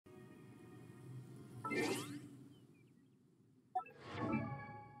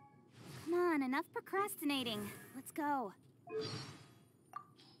enough procrastinating. Let's go.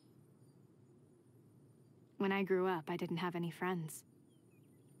 When I grew up, I didn't have any friends.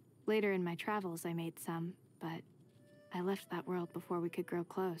 Later in my travels, I made some, but I left that world before we could grow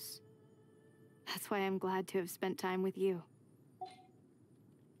close. That's why I'm glad to have spent time with you.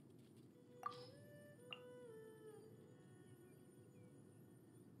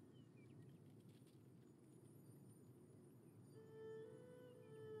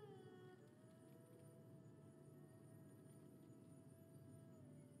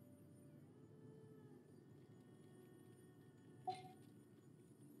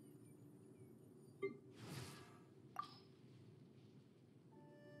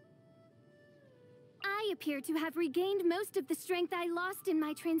 I appear to have regained most of the strength I lost in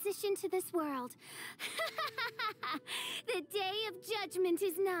my transition to this world. The day of judgment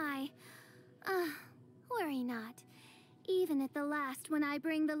is nigh. Worry not. Even at the last, when I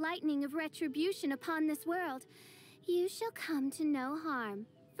bring the lightning of retribution upon this world, you shall come to no harm,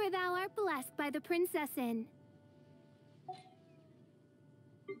 for thou art blessed by the Princessin.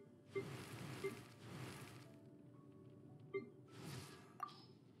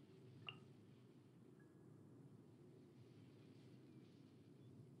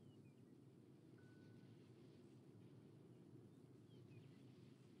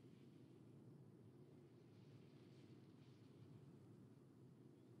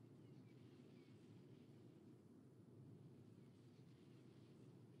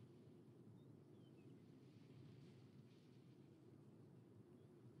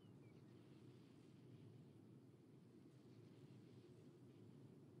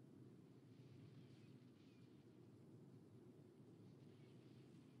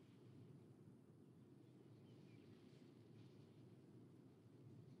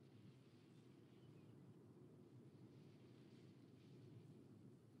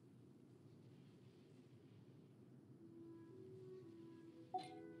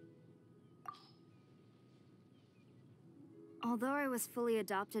 Although I was fully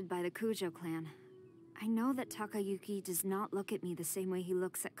adopted by the Kujo clan, I know that Takayuki does not look at me the same way he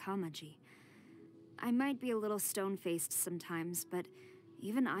looks at Kamaji. I might be a little stone-faced sometimes, but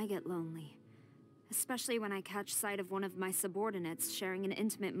even I get lonely. Especially when I catch sight of one of my subordinates sharing an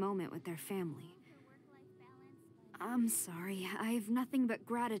intimate moment with their family. I'm sorry, I have nothing but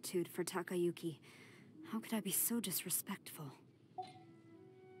gratitude for Takayuki. How could I be so disrespectful?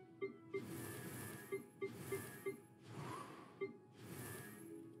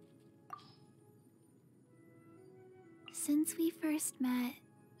 Since we first met,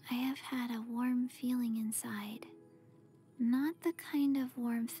 I have had a warm feeling inside. Not the kind of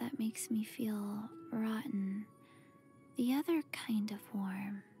warmth that makes me feel rotten. The other kind of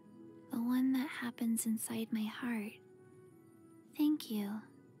warm. The one that happens inside my heart. Thank you.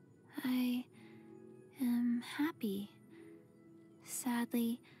 I am happy.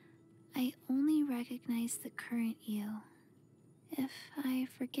 Sadly, I only recognize the current you. If I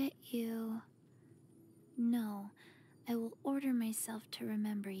forget you... No. I will order myself to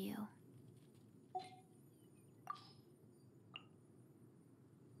remember you.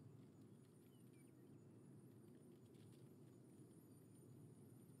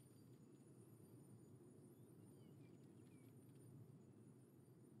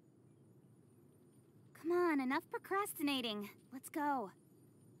 Come on, enough procrastinating. Let's go.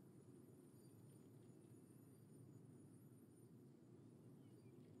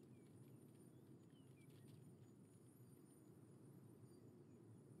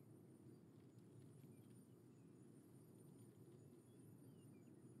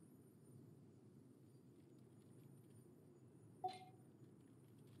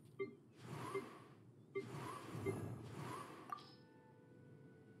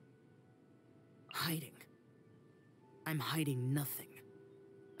 Hiding. I'm hiding nothing.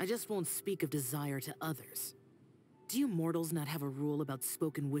 I just won't speak of desire to others. Do you mortals not have a rule about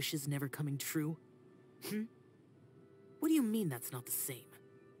spoken wishes never coming true? What do you mean that's not the same?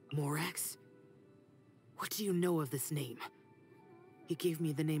 Morax? What do you know of this name? He gave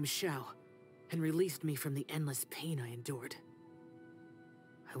me the name Xiao, and released me from the endless pain I endured.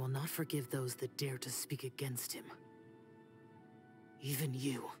 I will not forgive those that dare to speak against him. Even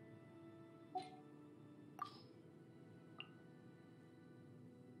you.